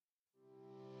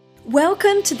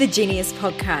Welcome to the Genius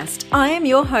Podcast. I am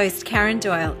your host, Karen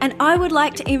Doyle, and I would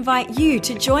like to invite you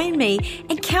to join me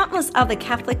and countless other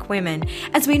Catholic women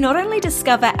as we not only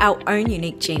discover our own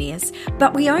unique genius,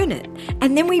 but we own it,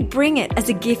 and then we bring it as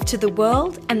a gift to the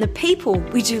world and the people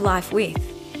we do life with.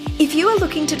 If you are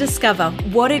looking to discover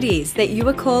what it is that you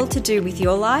are called to do with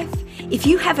your life, if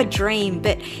you have a dream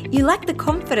but you lack the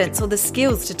confidence or the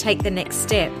skills to take the next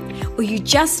step, or you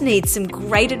just need some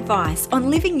great advice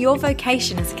on living your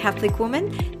vocation as a Catholic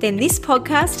woman, then this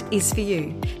podcast is for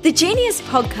you. The Genius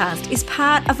Podcast is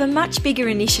part of a much bigger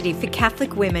initiative for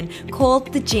Catholic women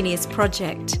called the Genius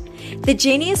Project. The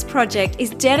Genius Project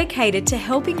is dedicated to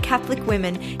helping Catholic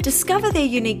women discover their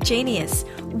unique genius,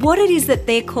 what it is that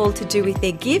they're called to do with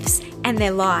their gifts and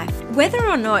their life. Whether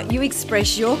or not you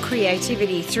express your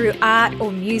creativity through art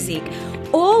or music,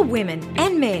 all women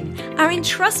and men are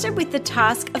entrusted with the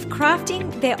task of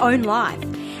crafting their own life.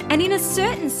 And in a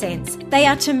certain sense, they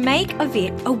are to make of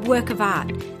it a work of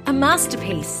art, a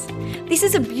masterpiece. This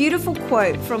is a beautiful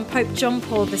quote from Pope John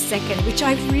Paul II, which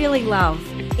I really love.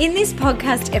 In this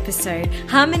podcast episode,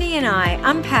 Harmony and I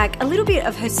unpack a little bit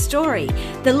of her story,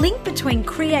 the link between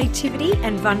creativity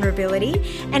and vulnerability,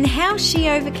 and how she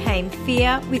overcame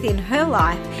fear within her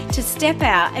life to step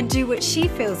out and do what she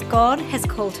feels God has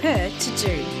called her to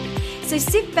do. So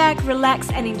sit back,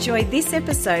 relax, and enjoy this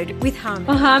episode with Harmony.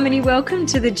 Well, Harmony, welcome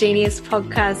to the Genius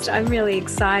Podcast. I'm really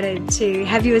excited to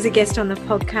have you as a guest on the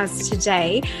podcast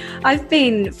today. I've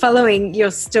been following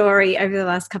your story over the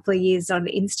last couple of years on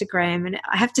Instagram, and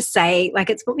I have to say,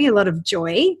 it's brought me a lot of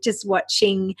joy just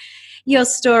watching your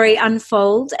story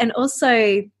unfold, and also,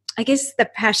 I guess, the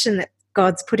passion that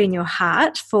God's put in your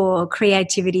heart for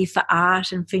creativity, for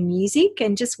art and for music,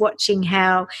 and just watching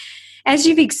how, as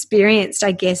you've experienced,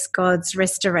 I guess, God's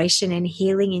restoration and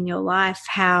healing in your life,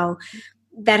 how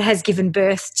that has given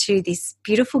birth to this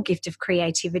beautiful gift of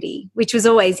creativity, which was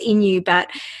always in you, but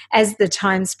as the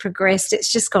times progressed,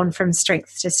 it's just gone from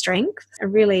strength to strength.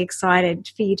 I'm really excited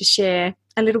for you to share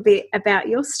a little bit about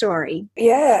your story.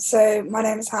 Yeah, so my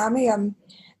name is Harmony. I'm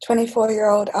a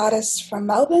 24-year-old artist from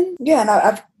Melbourne. Yeah, and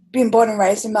I've been born and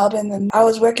raised in Melbourne, and I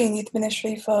was working in youth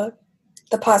ministry for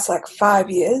the past 5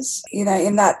 years. You know,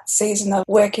 in that season of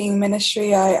working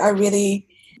ministry, I really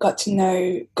got to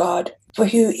know God for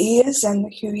who He is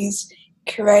and who He's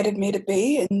created me to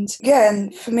be.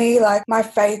 And for me, my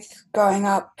faith growing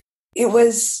up, it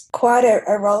was quite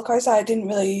a roller coaster.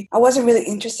 I wasn't really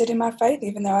interested in my faith,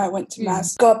 even though I went to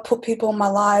Mass. God put people in my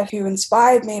life who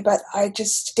inspired me, but I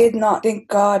just did not think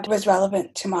God was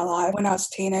relevant to my life when I was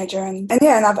a teenager. And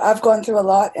I've gone through a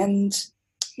lot, and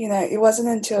it wasn't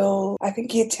until, I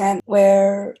think, year 10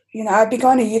 where, I'd been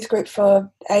going to youth group for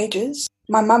ages.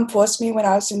 My mum forced me when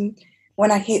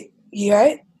I hit year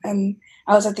 8, and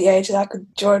I was at the age that I could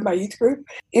join my youth group.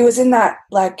 It was in that,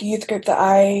 youth group that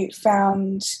I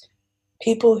found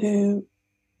people who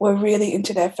were really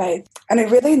into their faith. And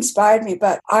it really inspired me,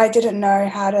 but I didn't know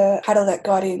how to let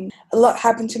God in. A lot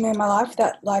happened to me in my life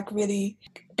that, really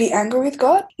be angry with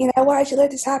God. Why did you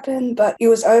let this happen? But it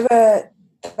was over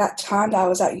that time that I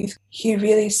was at youth, He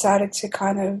really started to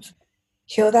kind of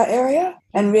heal that area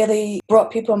and really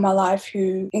brought people in my life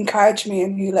who encouraged me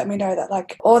and who let me know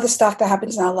that all the stuff that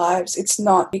happens in our lives, it's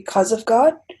not because of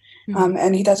God,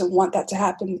 and He doesn't want that to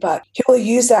happen, but He will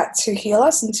use that to heal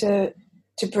us and to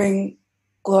bring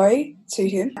glory to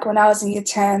Him. When I was in year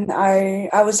 10,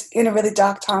 I was in a really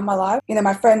dark time in my life.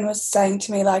 My friend was saying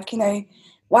to me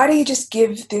why don't you just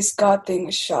give this God thing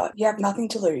a shot? You have nothing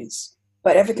to lose,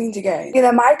 but everything to gain.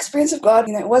 My experience of God,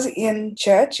 it wasn't in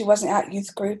church, it wasn't at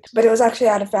youth group, but it was actually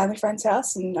at a family friend's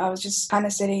house, and I was just kind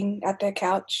of sitting at their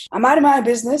couch. I minded my own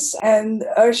business, and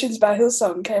Oceans by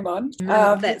Hillsong came on. I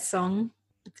love that song.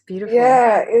 It's beautiful.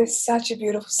 Yeah, it was such a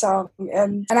beautiful song.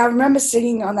 And I remember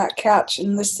sitting on that couch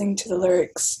and listening to the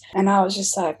lyrics, and I was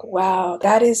just like, wow,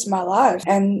 that is my life.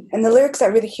 And the lyrics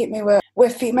that really hit me were, where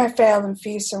feet may fail and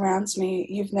fear surrounds me,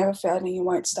 you've never failed and you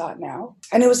won't start now.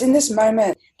 And it was in this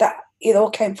moment that it all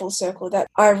came full circle, that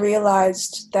I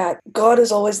realized that God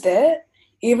is always there.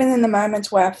 Even in the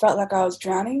moments where I felt like I was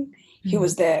drowning, He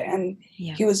was there, and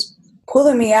He was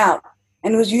pulling me out,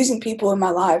 and He was using people in my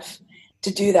life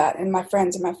to do that, and my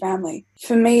friends and my family.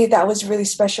 For me, that was really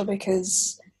special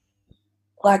because,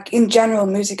 in general,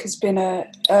 music has been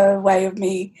a way of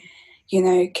me,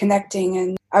 connecting,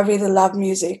 and I really love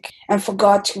music. And for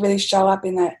God to really show up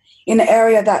in an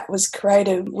area that was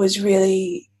creative was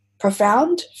really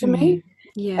profound for me.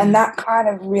 Yeah. And that kind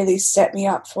of really set me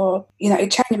up for,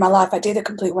 it changed my life. I did a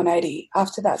complete 180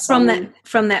 after that From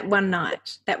song. that one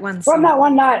night, that one From song. that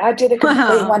one night, I did a complete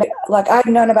Wow. 180. Like, I'd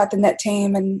known about the net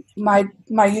team, and my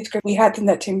youth group, we had the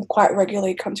net team quite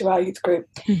regularly come to our youth group.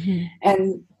 Mm-hmm.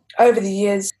 And over the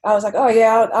years, I was like, oh,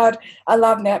 yeah, I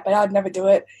love net, but I'd never do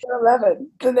it. 11.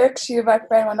 The next year, my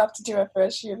friend went up to do her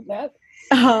first year of net.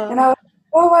 Oh. And I was like,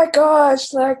 oh, my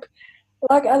gosh, like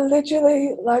I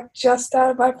literally, just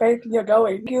started my faith and you're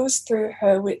going. It was through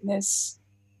her witness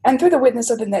and through the witness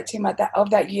of the net team of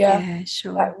that year. Yeah,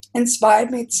 sure. That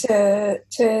inspired me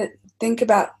to think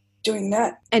about doing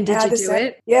that. And did you do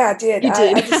it? Yeah, I did. You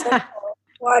did. I just said for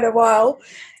quite a while.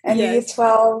 And Yes. year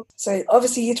 12, so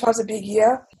obviously year 12 is a big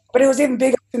year. But it was even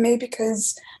bigger for me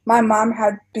because my mum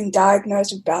had been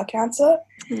diagnosed with bowel cancer.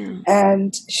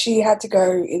 And she had to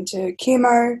go into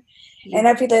chemo and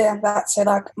everything like that. So,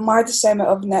 my discernment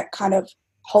of net kind of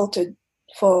halted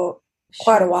for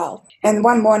quite a while. And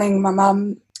one morning, my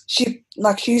mum, she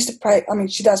used to pray. I mean,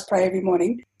 she does pray every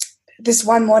morning. This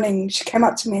one morning, she came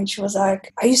up to me and she was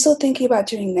like, are you still thinking about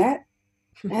doing that?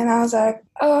 And I was like,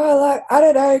 oh, I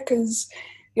don't know, because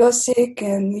you're sick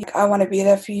and I want to be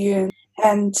there for you.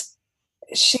 And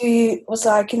she was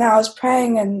like, I was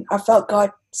praying and I felt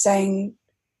God saying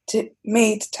to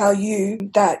me to tell you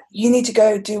that you need to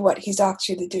go do what he's asked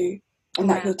you to do and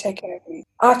that he'll take care of me.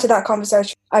 After that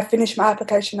conversation, I finished my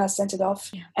application, I sent it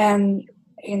off and,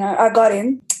 I got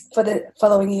in for the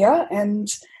following year, and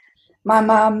my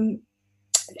mum,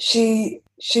 she's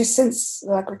since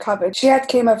recovered. She had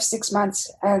chemo for 6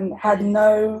 months and had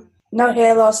no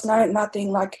hair loss,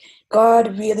 nothing.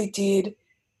 God really did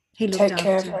take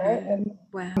care of her and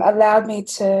allowed me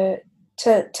to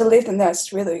live the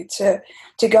nest, really, to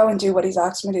go and do what he's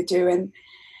asked me to do.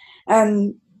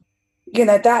 And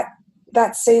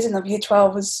that season of year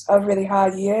 12 was a really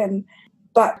hard year,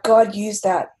 but God used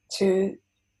that to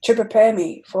prepare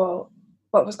me for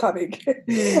what was coming.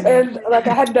 And I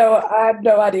had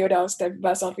no idea what I was stepping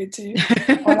myself into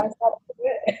when I started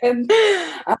it.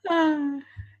 And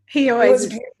he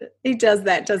does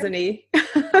that, doesn't he? Yeah,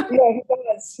 he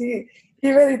does. He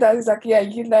really does. He's like, yeah,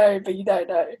 but you don't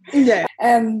know. Yeah.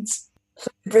 And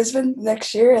Brisbane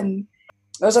next year, and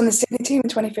I was on the Sydney team in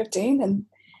 2015, and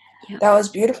that was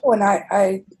beautiful. And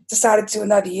I decided to do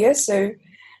another year, so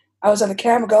I was on the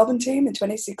Canberra Goulburn team in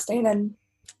 2016, and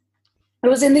it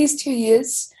was in these 2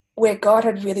 years where God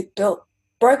had really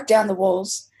broke down the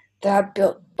walls that I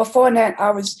built. Before that, I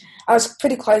was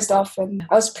pretty closed off, and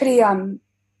I was pretty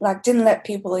didn't let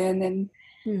people in, and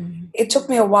it took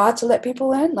me a while to let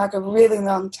people in, a really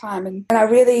long time. And I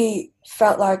really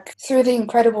felt like through the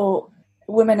incredible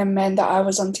women and men that I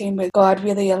was on team with, God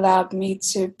really allowed me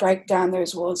to break down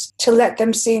those walls, to let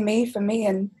them see me for me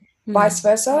and vice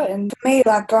versa. And for me,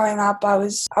 growing up, I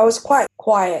was quite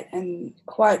quiet and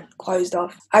quite closed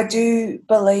off. I do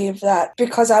believe that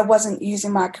because I wasn't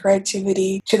using my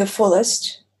creativity to the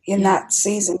fullest in that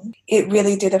season, it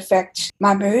really did affect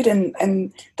my mood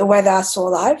and the way that I saw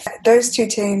life. Those two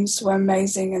teams were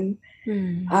amazing,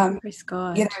 and praise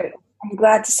God. I'm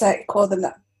glad to call them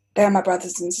that they're my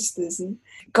brothers and sisters. And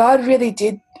God really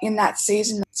did in that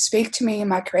season speak to me in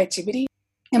my creativity.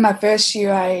 In my first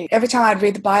year, every time I'd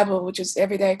read the Bible, which was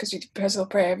every day because we did personal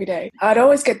prayer every day, I'd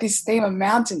always get this theme of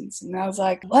mountains, and I was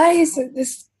like, why is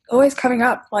this always coming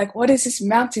up? What is this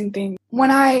mountain thing?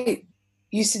 When I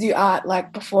used to do art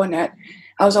before net,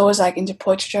 I was always into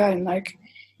portraiture and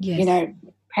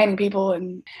painting people,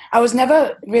 and I was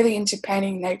never really into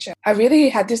painting nature. I really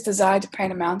had this desire to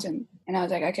paint a mountain, and I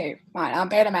was like, okay, fine, I'll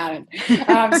paint a mountain. So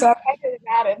I painted a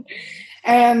mountain,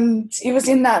 and it was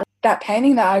in that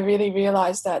painting that I really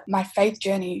realized that my faith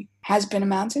journey has been a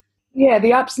mountain. Yeah,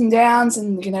 the ups and downs,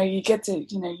 and you get to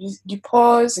you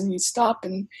pause and you stop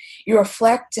and you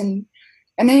reflect, and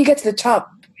then you get to the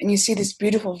top and you see this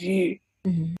beautiful view.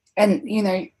 And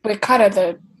we're kind of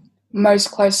the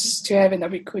most closest to heaven that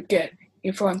we could get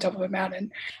if we're on top of a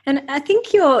mountain. And I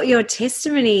think your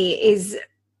testimony is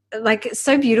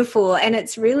so beautiful, and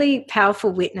it's really powerful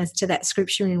witness to that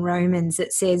scripture in Romans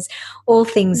that says all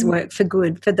things work for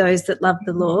good for those that love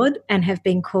the Lord and have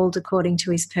been called according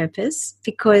to his purpose.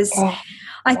 Because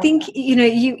I think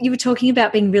you were talking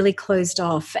about being really closed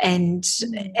off, and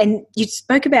you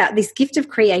spoke about this gift of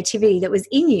creativity that was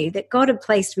in you, that God had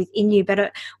placed within you, but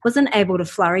it wasn't able to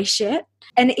flourish yet.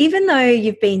 And even though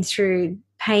you've been through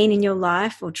pain in your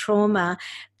life or trauma,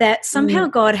 that somehow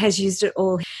God has used it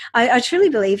all. I truly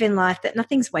believe in life that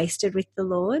nothing's wasted with the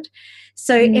Lord.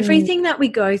 So everything that we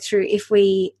go through, if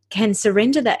we can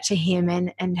surrender that to him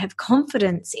and have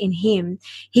confidence in him,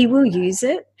 he will use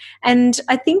it. And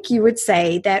I think you would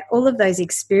say that all of those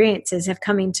experiences have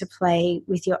come into play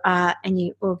with your art and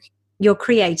your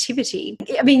creativity.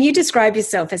 I mean, you describe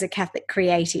yourself as a Catholic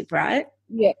creative, right?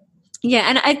 Yeah. Yeah,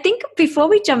 and I think before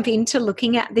we jump into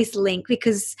looking at this link,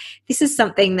 because this is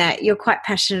something that you're quite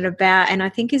passionate about and I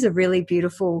think is a really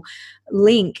beautiful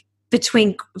link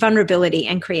between vulnerability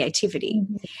and creativity.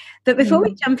 But before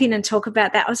we jump in and talk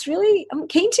about that, I'm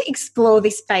keen to explore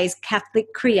this phase,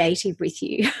 Catholic creative, with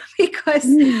you because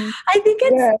I think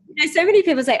it's, so many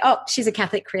people say, oh, she's a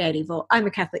Catholic creative or I'm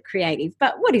a Catholic creative.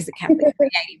 But what is a Catholic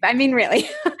creative? I mean, really,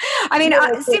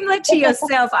 similar to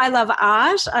yourself, I love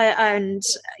art and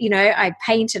I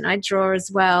paint and I draw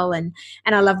as well and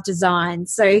I love design.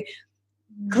 So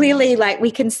clearly, like,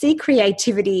 we can see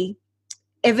creativity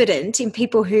evident in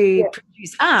people who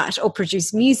produce art or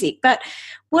produce music. But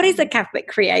what is a Catholic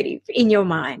creative in your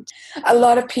mind? A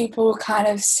lot of people kind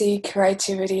of see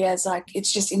creativity as like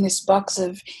it's just in this box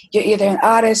of you're either an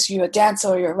artist, you're a dancer,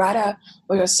 or you're a writer,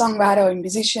 or you're a songwriter, or a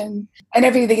musician, and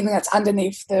everything that's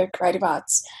underneath the creative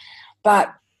arts.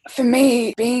 But for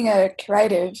me, being a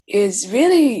creative is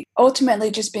really ultimately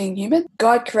just being human.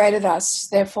 God created us,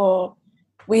 therefore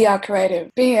we are creative.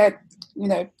 Being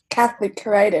a Catholic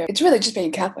creative, it's really just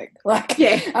being Catholic.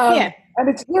 And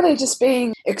it's really just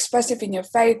being expressive in your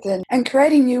faith and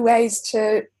creating new ways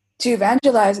to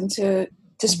evangelize and to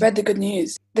spread the good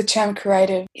news. The term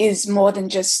creative is more than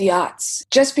just the arts.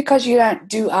 Just because you don't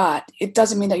do art, it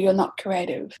doesn't mean that you're not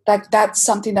creative. Like, that's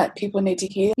something that people need to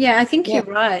hear. Yeah, I think you're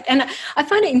right. And I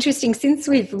find it interesting, since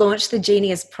we've launched the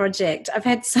Genius Project, I've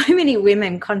had so many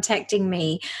women contacting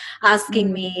me,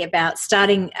 asking me about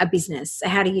starting a business.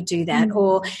 How do you do that?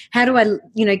 Or how do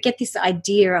I, get this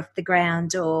idea off the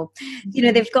ground? Or,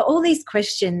 they've got all these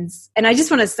questions. And I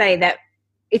just want to say that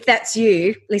if that's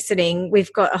you listening,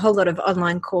 we've got a whole lot of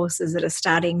online courses that are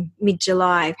starting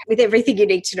mid-July with everything you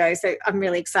need to know. So I'm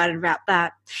really excited about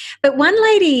that. But one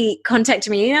lady contacted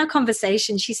me in our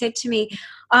conversation. She said to me,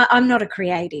 I'm not a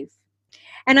creative.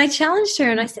 And I challenged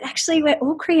her and I said, actually, we're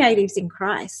all creatives in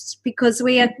Christ because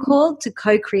we are called to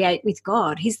co-create with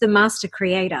God. He's the master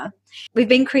creator. We've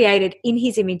been created in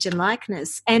his image and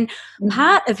likeness. And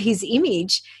part of his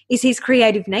image is his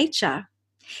creative nature.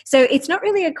 So it's not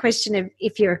really a question of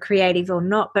if you're a creative or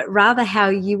not, but rather how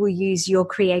you will use your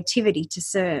creativity to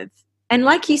serve. And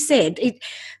like you said,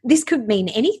 this could mean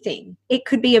anything. It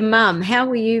could be a mum. How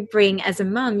will you bring as a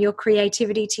mum your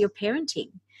creativity to your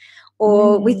parenting?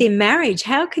 Or within marriage,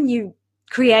 how can you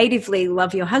creatively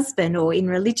love your husband? Or in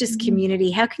religious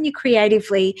community, how can you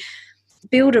creatively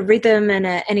build a rhythm and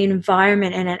an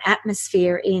environment and an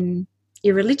atmosphere in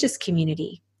your religious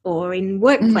community? Or in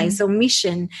workplace or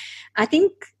mission? I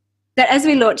think that as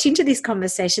we launch into this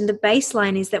conversation, the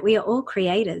baseline is that we are all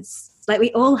creators. Like,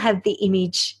 we all have the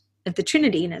image of the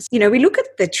Trinity in us. We look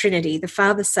at the Trinity, the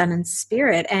Father, Son, and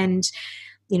Spirit, and,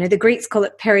 the Greeks call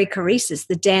it perichoresis,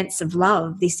 the dance of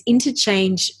love, this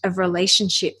interchange of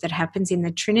relationship that happens in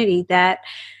the Trinity that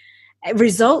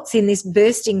results in this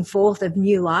bursting forth of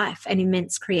new life and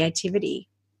immense creativity.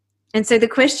 And so the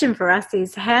question for us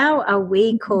is, how are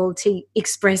we called to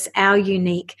express our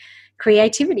unique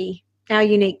creativity, our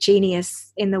unique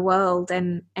genius in the world,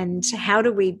 and how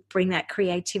do we bring that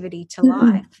creativity to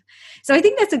life? So I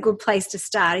think that's a good place to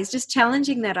start, is just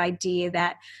challenging that idea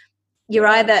that you're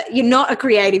not a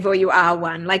creative or you are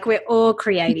one. Like, we're all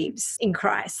creatives in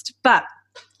Christ. But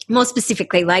more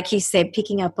specifically, like you said,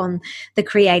 picking up on the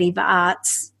creative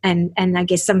arts, and I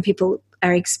guess some people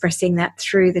are expressing that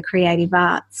through the creative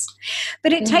arts.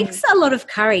 But it takes a lot of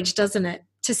courage, doesn't it,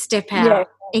 to step out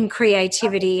in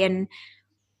creativity. And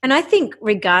I think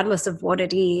regardless of what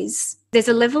it is, there's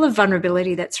a level of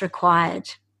vulnerability that's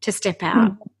required to step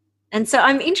out. And so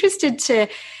I'm interested to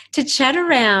chat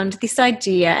around this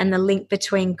idea and the link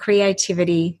between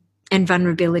creativity and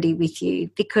vulnerability with you,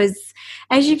 because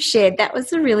as you've shared, that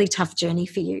was a really tough journey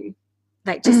for you,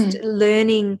 like just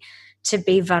learning to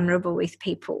be vulnerable with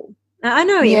people. Now, I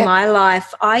know in my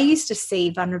life, I used to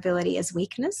see vulnerability as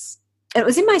weakness. It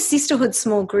was in my sisterhood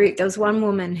small group. There was one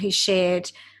woman who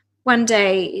shared one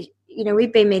day,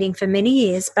 we've been meeting for many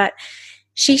years, but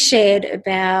she shared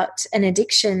about an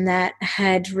addiction that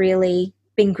had really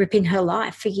been gripping her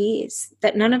life for years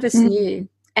that none of us knew,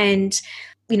 and,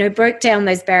 broke down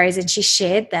those barriers, and she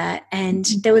shared that. And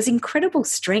there was incredible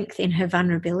strength in her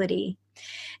vulnerability.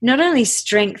 Not only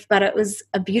strength, but it was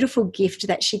a beautiful gift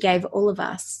that she gave all of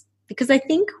us. Because I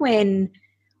think when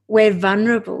we're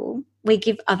vulnerable, we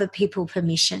give other people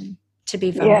permission to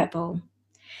be vulnerable.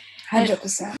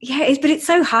 100%. But it's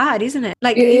so hard, isn't it?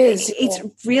 Like, it is. It's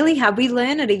really hard. We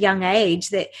learn at a young age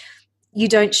that you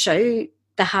don't show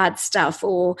the hard stuff,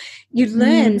 or you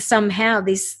learn somehow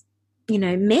this,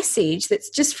 message that's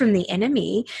just from the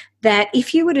enemy, that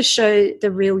if you were to show the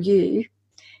real you,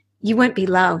 you won't be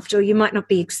loved, or you might not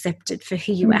be accepted for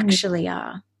who you actually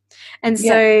are. And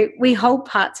so we hold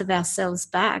parts of ourselves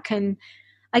back. And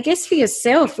I guess for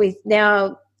yourself, with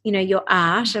now, your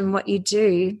art and what you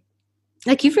do,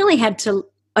 like, you've really had to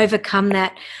overcome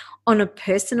that on a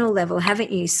personal level,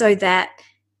 haven't you? So that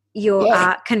your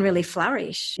art can really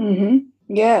flourish.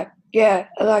 Yeah.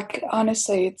 Like,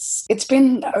 honestly, it's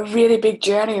been a really big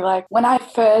journey. Like, when I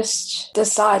first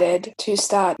decided to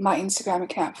start my Instagram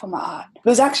account for my art, it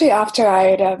was actually after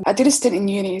I did a stint in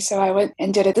uni. So I went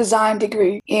and did a design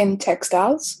degree in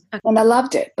textiles, and I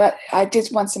loved it. But I did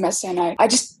one semester, and I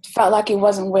just felt like it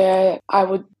wasn't where I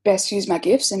would best use my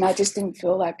gifts, and I just didn't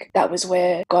feel like that was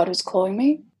where God was calling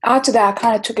me. After that, I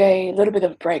kind of took a little bit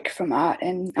of a break from art,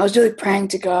 and I was really praying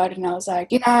to God, and I was like,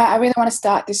 I really want to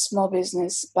start this small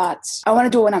business, but I want to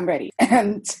do it when I'm ready.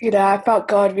 And, I felt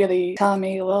God really telling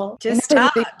me, well, just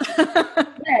start.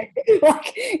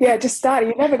 Just start.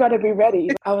 You never got to be ready.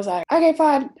 I was like, okay,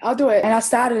 fine, I'll do it. And I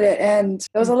started it, and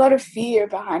there was a lot of fear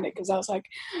behind it, because I was like,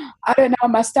 I don't know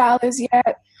what my style is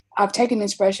yet. I've taken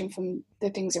inspiration from the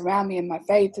things around me and my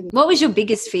faith. And what was your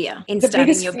biggest fear in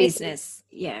starting your business?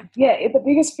 Yeah, the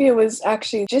biggest fear was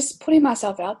actually just putting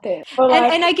myself out there.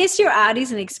 And I guess your art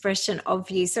is an expression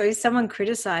of you. So if someone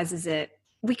criticizes it,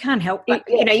 we can't help but,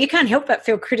 you can't help but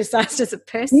feel criticized as a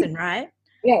person, right?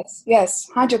 Yes,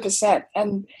 100%.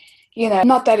 And,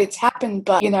 not that it's happened,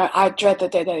 but, I dread the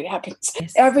day that it happens.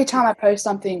 Yes. Every time I post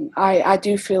something, I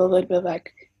do feel a little bit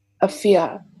like a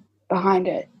fear behind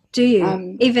it. Do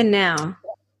you? Even now?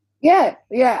 Yeah.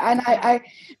 And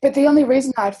but the only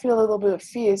reason I feel a little bit of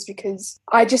fear is because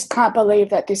I just can't believe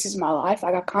that this is my life.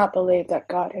 Like, I can't believe that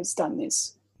God has done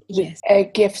this. Yes. A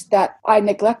gift that I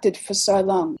neglected for so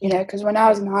long, because when I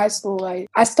was in high school,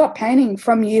 I stopped painting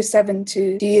from year 7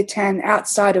 to year 10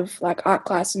 outside of like art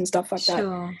class and stuff like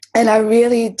that. And I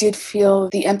really did feel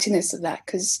the emptiness of that,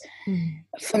 because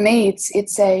for me,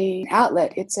 it's a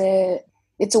outlet. It's a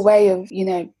way of,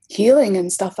 healing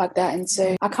and stuff like that. And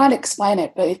so I can't explain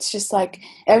it, but it's just like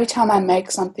every time I make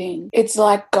something, it's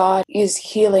like God is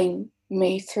healing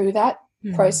me through that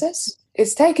process.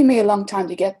 It's taken me a long time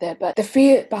to get there, but the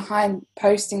fear behind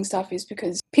posting stuff is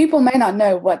because people may not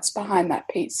know what's behind that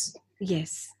piece.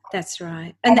 Yes, that's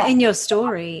right. And in your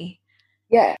story.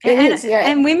 Yeah, it is. Yeah.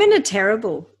 And women are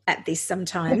terrible at this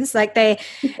sometimes. Like they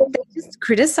just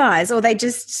criticize, or they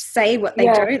just say what they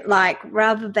don't like,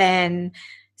 rather than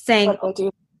saying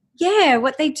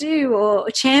what they do, or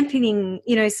championing,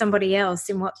 somebody else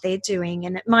in what they're doing.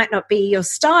 And it might not be your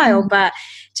style, but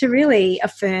to really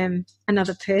affirm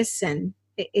another person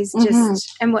is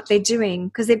just, and what they're doing,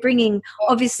 because they're bringing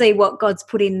obviously what God's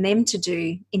put in them to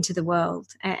do into the world.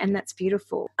 And that's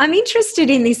beautiful. I'm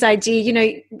interested in this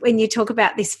idea, when you talk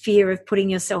about this fear of putting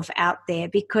yourself out there,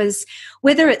 because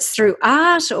whether it's through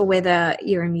art, or whether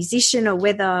you're a musician, or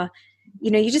whether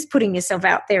you're just putting yourself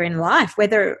out there in life.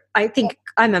 Whether, I think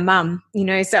I'm a mum,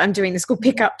 so I'm doing the school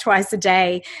pickup twice a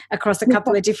day across a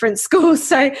couple of different schools.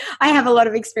 So I have a lot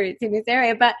of experience in this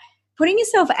area. But putting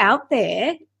yourself out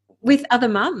there with other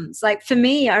mums, like for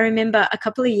me, I remember a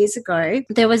couple of years ago,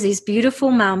 there was this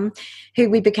beautiful mum who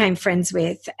we became friends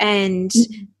with, and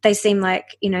they seemed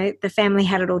like, the family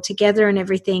had it all together and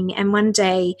everything. And one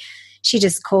day she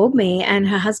just called me, and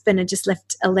her husband had just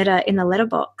left a letter in the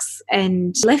letterbox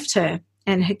and left her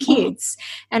and her kids.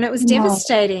 And it was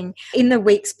devastating. In the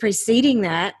weeks preceding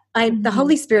that, the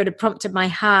Holy Spirit had prompted my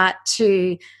heart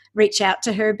to reach out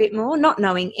to her a bit more, not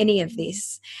knowing any of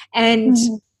this. And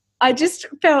I just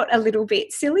felt a little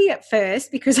bit silly at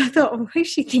first, because I thought, well, who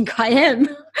does she think I am?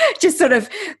 Just sort of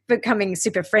becoming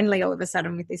super friendly all of a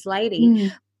sudden with this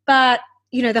lady. But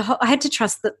I had to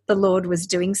trust that the Lord was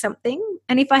doing something.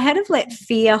 And if I had have let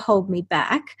fear hold me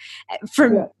back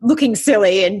from looking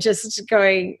silly and just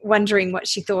wondering what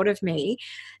she thought of me,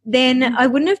 then I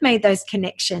wouldn't have made those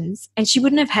connections, and she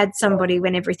wouldn't have had somebody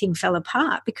when everything fell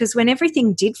apart, because when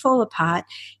everything did fall apart,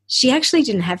 she actually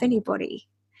didn't have anybody.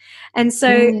 And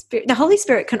so the Holy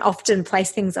Spirit can often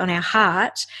place things on our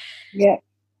heart. Yeah.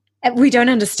 We don't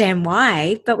understand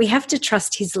why, but we have to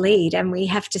trust his lead, and we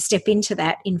have to step into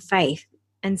that in faith.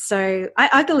 And so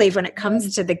I believe when it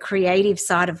comes to the creative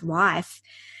side of life,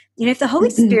 if the Holy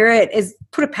Spirit has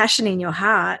put a passion in your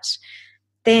heart,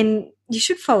 then you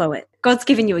should follow it. God's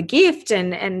given you a gift,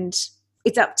 and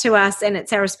it's up to us and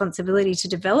it's our responsibility to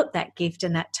develop that gift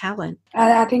and that talent.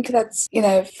 And I think that's,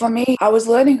 for me, I was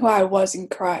learning who I was in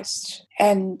Christ.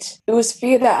 And it was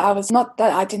fear that I was, not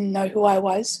that I didn't know who I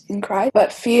was in Christ,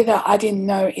 but fear that I didn't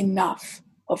know enough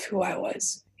of who I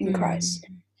was in Christ.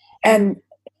 And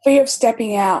fear of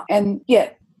stepping out and,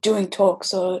 doing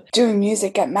talks or doing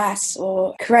music at mass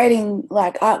or creating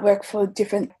like artwork for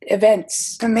different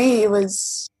events. For me, it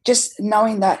was just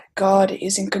knowing that God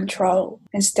is in control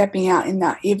and stepping out in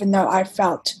that, even though I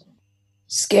felt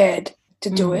scared to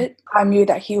do it. I knew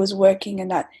that he was working and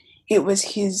that it was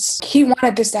he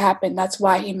wanted this to happen. That's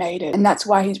why he made it. And that's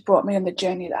why he's brought me on the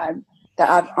journey that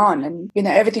I'm on. And,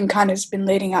 everything kind of has been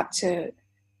leading up to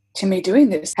me doing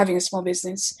this, having a small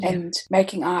business and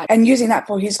making art and using that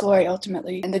for his glory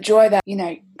ultimately. And the joy that,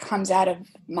 comes out of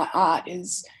my art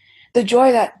is the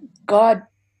joy that God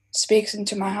speaks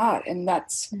into my heart. And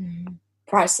that's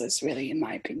priceless, really, in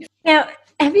my opinion. Now,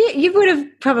 you would have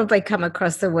probably come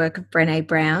across the work of Brene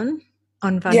Brown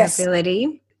on vulnerability.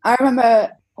 Yes. I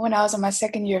remember when I was on my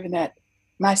second year of that,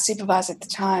 my supervisor at the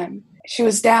time, she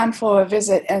was down for a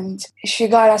visit and she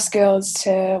got us girls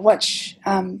to watch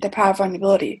The Power of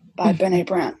Vulnerability by Brene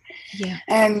Brown. Yeah.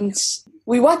 And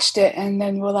we watched it and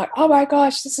then we're like, oh my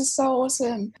gosh, this is so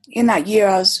awesome. In that year,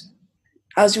 I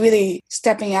was really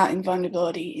stepping out in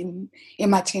vulnerability in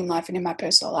my team life and in my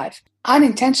personal life.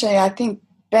 Unintentionally, I think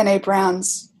Brene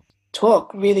Brown's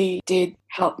talk really did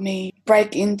help me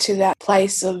break into that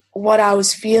place of what I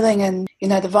was feeling and,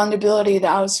 the vulnerability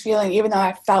that I was feeling, even though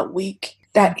I felt weak,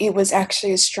 that it was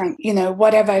actually a strength.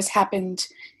 Whatever has happened,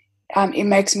 it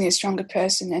makes me a stronger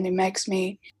person and it makes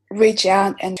me reach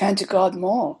out and turn to God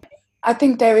more. I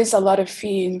think there is a lot of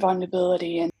fear in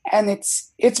vulnerability and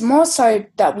it's more so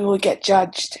that we will get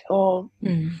judged or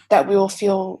that we will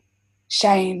feel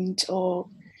shamed or...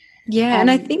 Yeah, and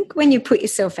I think when you put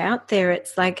yourself out there,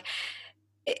 it's like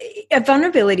a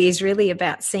vulnerability is really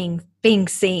about being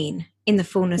seen in the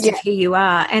fullness of who you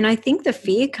are. And I think the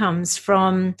fear comes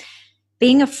from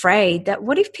being afraid that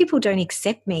what if people don't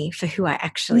accept me for who I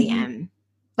actually am?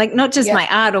 Like not just my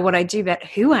art or what I do, but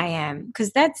who I am,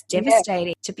 because that's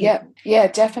devastating to people. Yeah,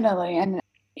 definitely. And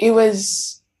it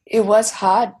was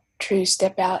hard to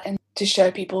step out and to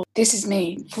show people this is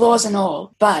me, flaws and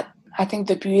all. But I think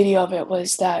the beauty of it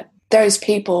was that those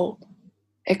people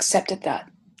accepted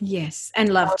that. Yes, and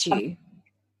loved you.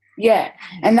 Yeah,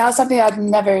 and that was something I'd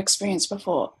never experienced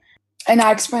before. And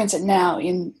I experience it now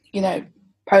in,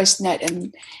 post-net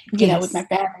and, with my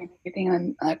family and everything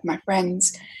and like my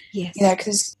friends. Yes.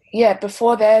 Because,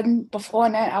 before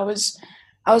net, I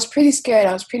was pretty scared.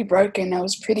 I was pretty broken. I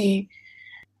was pretty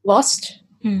lost.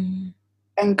 And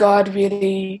God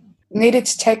really needed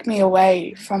to take me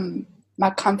away from my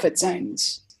comfort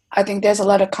zones. I think there's a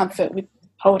lot of comfort with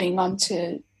holding on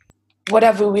to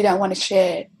whatever we don't want to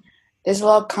share. There's a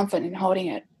lot of comfort in holding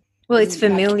it. Well, it's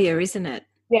familiar, isn't it?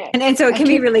 Yeah. And so it can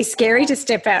be really scary to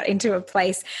step out into a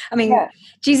place. I mean,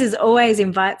 Jesus always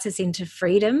invites us into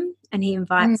freedom and he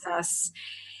invites us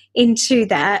into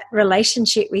that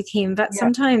relationship with him. But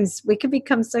sometimes we can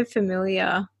become so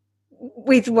familiar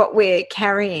with what we're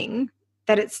carrying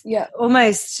that it's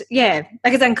almost, like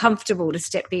it's uncomfortable to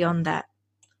step beyond that.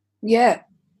 Yeah.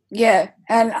 Yeah.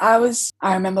 And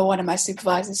I remember one of my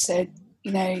supervisors said,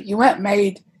 you weren't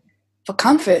made for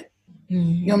comfort.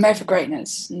 You're made for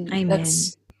greatness. And Amen.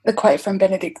 That's the quote from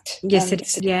Benedict. Yes, it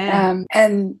is. Yeah.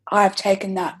 And I've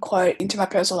taken that quote into my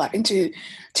personal life, to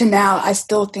now. I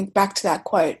still think back to that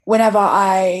quote whenever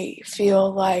I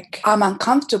feel like I'm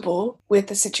uncomfortable with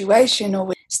the situation or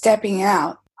with stepping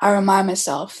out. I remind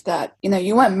myself that,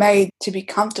 you weren't made to be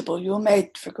comfortable. You were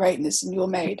made for greatness and you were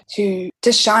made to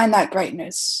shine that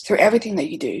greatness through everything that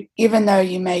you do. Even though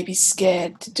you may be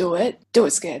scared to do it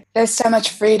scared. There's so much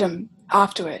freedom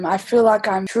after it. I feel like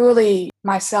I'm truly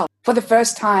myself for the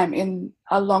first time in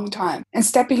a long time and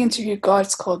stepping into who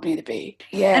God's called me to be.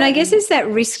 Yeah. And I guess it's that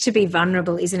risk to be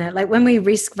vulnerable, isn't it? Like when we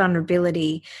risk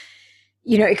vulnerability,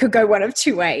 it could go one of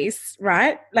two ways,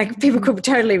 right? Like people could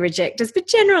totally reject us. But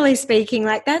generally speaking,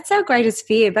 like that's our greatest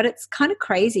fear. But it's kind of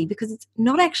crazy because it's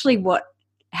not actually what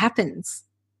happens.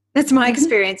 That's my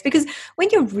experience. Because when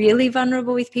you're really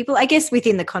vulnerable with people, I guess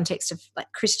within the context of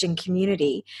like Christian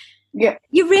community,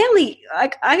 you rarely,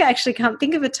 like I actually can't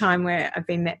think of a time where I've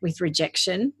been met with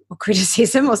rejection or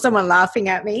criticism or someone laughing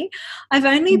at me. I've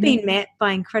only been met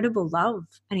by incredible love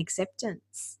and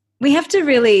acceptance. We have to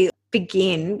really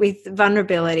begin with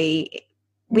vulnerability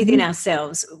within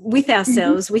ourselves,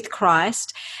 with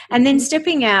Christ, and then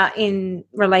stepping out in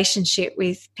relationship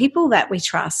with people that we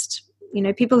trust,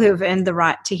 people who have earned the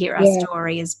right to hear our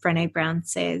story, as Brene Brown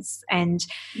says. And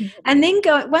then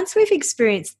once we've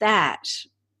experienced that,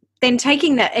 then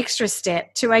taking that extra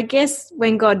step to, I guess,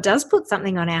 when God does put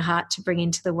something on our heart to bring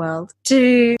into the world,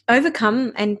 to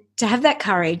overcome and to have that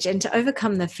courage and to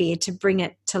overcome the fear to bring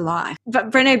it to life. But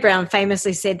Brene Brown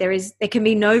famously said there can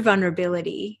be no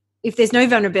vulnerability. If there's no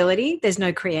vulnerability, there's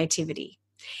no creativity.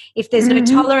 If there's no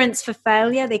tolerance for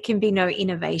failure, there can be no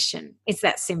innovation. It's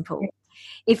that simple.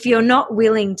 If you're not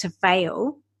willing to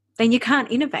fail, then you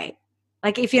can't innovate.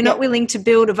 Like if you're not willing to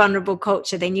build a vulnerable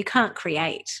culture, then you can't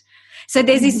create. So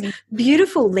there's this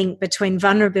beautiful link between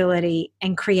vulnerability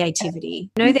and creativity.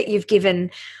 I know that you've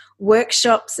given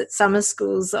workshops at summer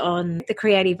schools on the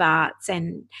creative arts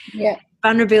and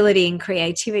vulnerability and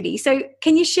creativity. So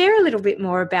can you share a little bit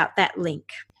more about that link?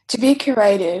 To be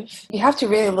creative, you have to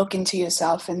really look into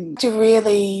yourself and to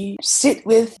really sit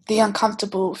with the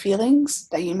uncomfortable feelings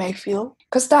that you may feel.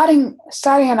 Because starting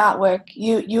an artwork,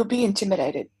 you'll be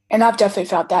intimidated. And I've definitely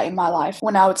felt that in my life.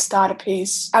 When I would start a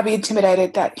piece, I'd be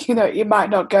intimidated that, it might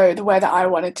not go the way that I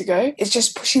want it to go. It's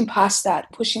just pushing past that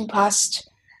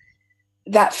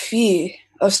fear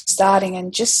of starting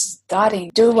and just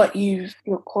starting. Do what you're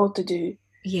called to do.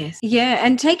 Yes. Yeah,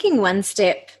 and taking one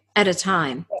step at a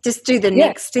time. Just do the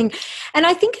next thing. And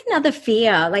I think another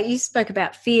fear, like you spoke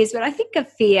about fears, but I think a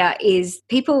fear is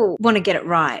people want to get it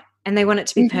right and they want it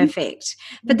to be perfect.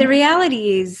 But the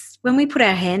reality is when we put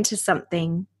our hand to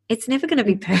something, it's never going to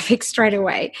be perfect straight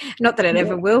away. Not that it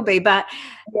ever will be, but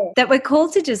that we're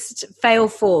called to just fail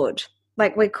forward.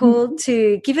 Like we're called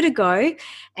to give it a go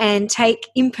and take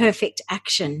imperfect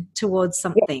action towards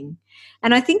something.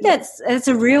 And I think that's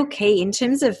a real key in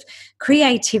terms of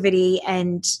creativity.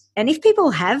 And if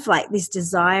people have like this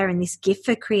desire and this gift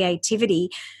for creativity,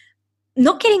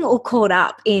 not getting all caught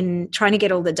up in trying to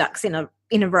get all the ducks in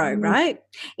a row, right?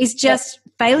 Is just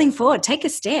failing forward. Take a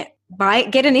step.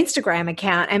 Get an Instagram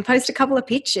account and post a couple of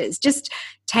pictures. Just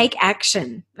take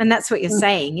action. And that's what you're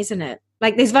saying, isn't it?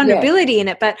 Like there's vulnerability in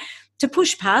it, but to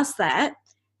push past that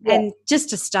and just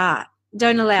to start.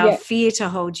 Don't allow fear to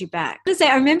hold you back.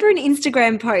 I remember an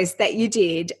Instagram post that you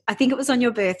did, I think it was on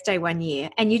your birthday one year,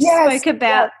 and you spoke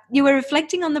about, you were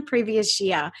reflecting on the previous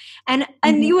year and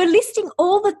you were listing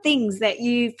all the things that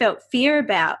you felt fear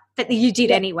about, but that you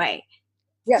did anyway.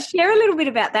 Yeah. Share a little bit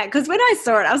about that, because when I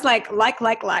saw it, I was like,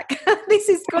 this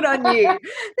is good on you.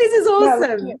 This is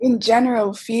awesome. Yeah, in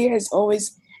general, fear has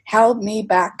always held me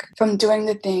back from doing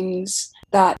the things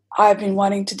that I've been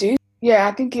wanting to do. Yeah,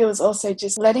 I think it was also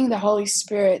just letting the Holy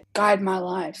Spirit guide my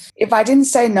life. If I didn't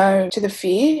say no to the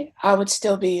fear, I would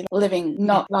still be living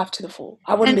not life to the full.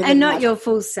 I wouldn't be living and not your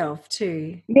full self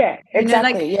too. Yeah,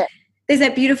 exactly. There's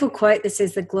that beautiful quote that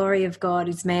says the glory of God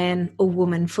is man or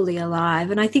woman fully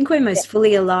alive. And I think we're most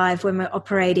fully alive when we're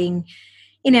operating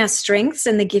in our strengths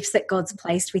and the gifts that God's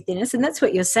placed within us. And that's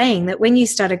what you're saying, that when you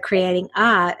started creating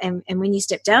art and when you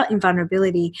stepped out in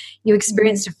vulnerability, you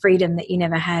experienced a freedom that you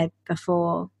never had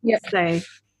before.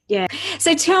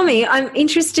 So tell me, I'm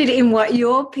interested in what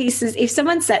your pieces, if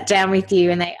someone sat down with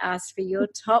you and they asked for your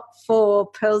top 4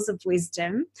 pearls of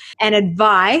wisdom and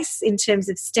advice in terms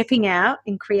of stepping out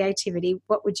in creativity,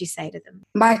 what would you say to them?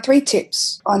 My 3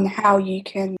 tips on how you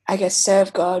can,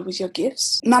 serve God with your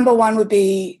gifts. Number 1 would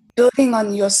be building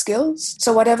on your skills.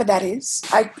 So whatever that is,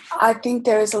 I think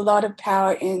there is a lot of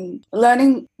power in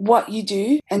learning what you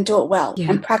do and do it well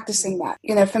and practicing that.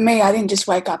 For me, I didn't just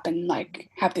wake up and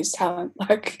have this talent.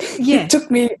 It took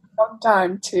me a long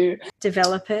time to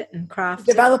develop it and craft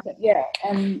it. Yeah.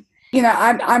 And,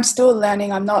 I'm still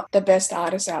learning. I'm not the best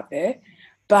artist out there,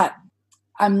 but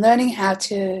I'm learning how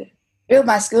to build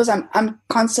my skills. I'm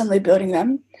constantly building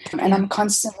them and I'm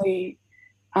constantly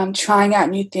trying out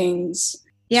new things.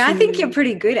 Yeah, I think you're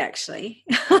pretty good, actually.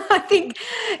 I think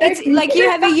it's like you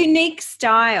have a unique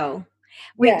style,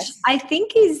 which I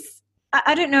think is,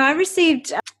 I don't know, I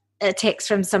received a text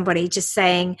from somebody just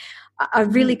saying,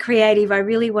 I'm really creative, I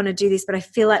really want to do this, but I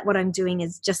feel like what I'm doing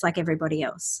is just like everybody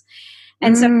else.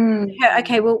 And so,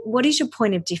 okay, well, what is your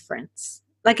point of difference?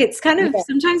 Like it's kind of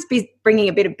sometimes bringing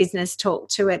a bit of business talk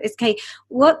to it. It's, okay,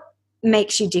 what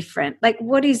makes you different? Like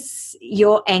what is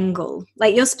your angle,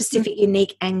 like your specific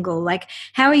unique angle? Like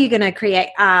how are you going to create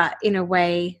art in a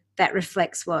way that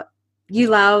reflects what you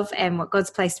love and what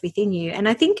God's placed within you? And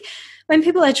I think when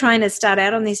people are trying to start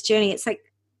out on this journey, it's like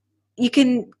you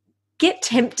can get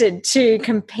tempted to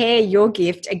compare your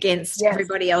gift against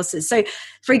everybody else's. So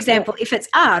for example, if it's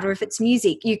art or if it's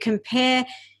music, you compare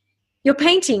your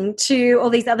painting to all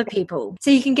these other people.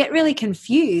 So you can get really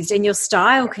confused and your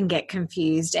style can get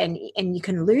confused and you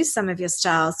can lose some of your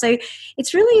style. So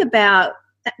it's really about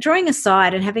drawing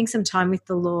aside and having some time with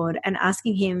the Lord and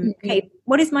asking him, okay,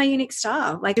 what is my unique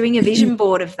style? Like doing a vision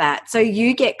board of that. So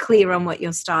you get clear on what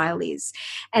your style is.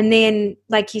 And then,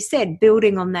 like you said,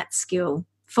 building on that skill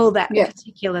for that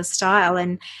particular style.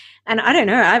 And I don't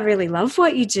know, I really love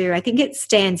what you do. I think it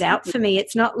stands out for me.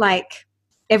 It's not like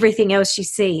everything else you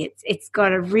see. It's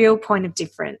got a real point of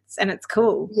difference, and it's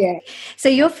cool. Yeah. So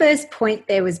your first point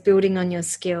there was building on your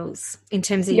skills in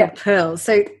terms of your pearls.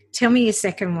 So tell me your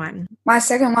second one. My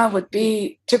second one would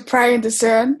be to pray and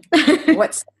discern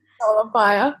what's on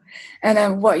fire and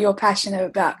then what you're passionate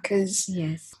about, because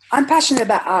I'm passionate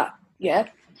about art,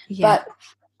 but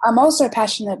I'm also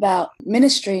passionate about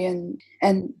ministry and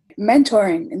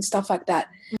mentoring and stuff like that.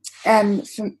 And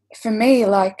for me,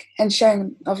 like, and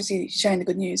sharing the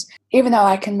good news, even though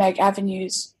I can make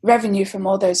revenue from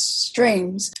all those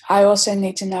streams, I also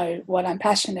need to know what I'm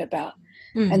passionate about.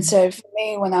 And so for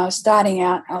me, when I was starting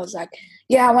out, I was like,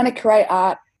 I want to create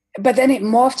art. But then it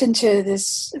morphed into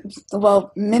this,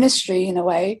 ministry in a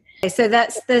way. So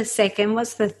that's the second.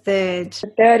 What's the third?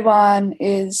 The third one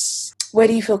is, where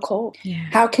do you feel called? Yeah.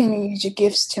 How can you use your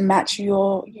gifts to match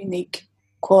your unique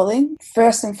calling?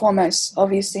 First and foremost,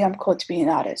 obviously, I'm called to be an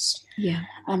artist. Yeah.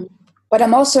 But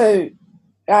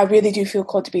I really do feel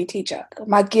called to be a teacher.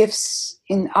 My gifts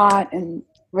in art and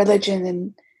religion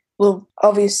and will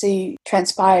obviously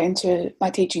transpire into my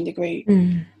teaching degree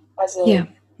as a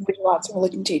visual arts and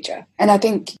religion teacher. And I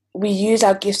think we use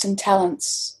our gifts and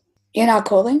talents in our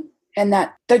calling, and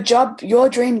that your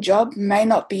dream job may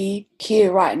not be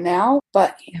here right now,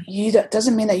 but that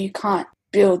doesn't mean that you can't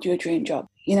build your dream job.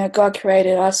 You know, God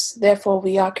created us, therefore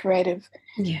we are creative.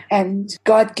 Yeah. And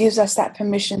God gives us that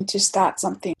permission to start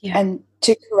something and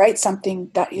to create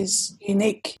something that is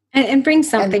unique. And bring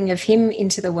something of him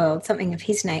into the world, something of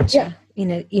his nature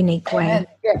in a unique way.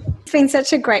 It's been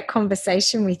such a great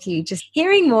conversation with you, just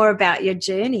hearing more about your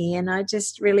journey, and I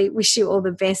just really wish you all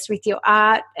the best with your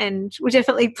art, and we'll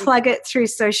definitely plug it through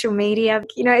social media.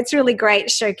 You know, it's really great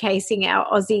showcasing our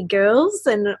Aussie girls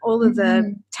and all of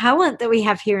the talent that we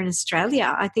have here in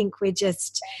Australia. I think we're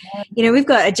just, we've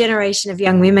got a generation of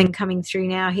young women coming through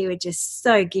now who are just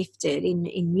so gifted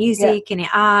in music and in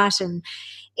art and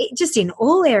just in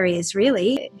all areas,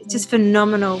 really. Just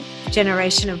phenomenal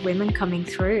generation of women coming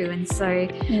through. And so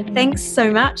thanks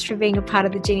so much for being a part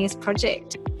of the Genius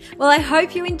Project. Well, I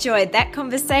hope you enjoyed that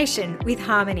conversation with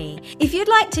Harmony. If you'd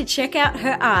like to check out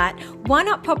her art, why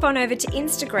not pop on over to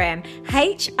Instagram,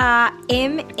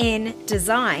 HRMN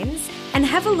Designs, and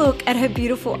have a look at her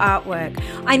beautiful artwork.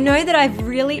 I know that I've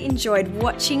really enjoyed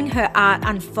watching her art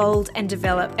unfold and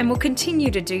develop, and will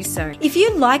continue to do so. If you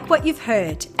like what you've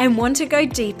heard and want to go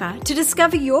deeper to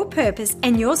discover your purpose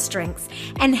and your strengths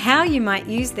and how you might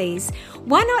use these,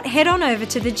 why not head on over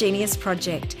to the Genius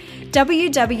Project,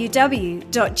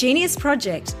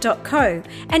 www.geniusproject.co,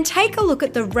 and take a look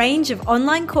at the range of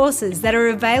online courses that are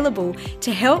available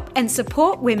to help and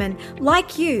support women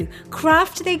like you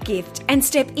craft their gift and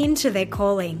step into their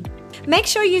calling. Make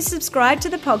sure you subscribe to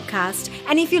the podcast,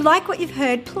 and if you like what you've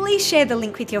heard, please share the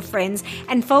link with your friends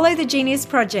and follow the Genius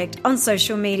Project on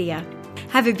social media.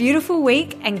 Have a beautiful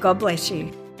week, and God bless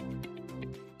you.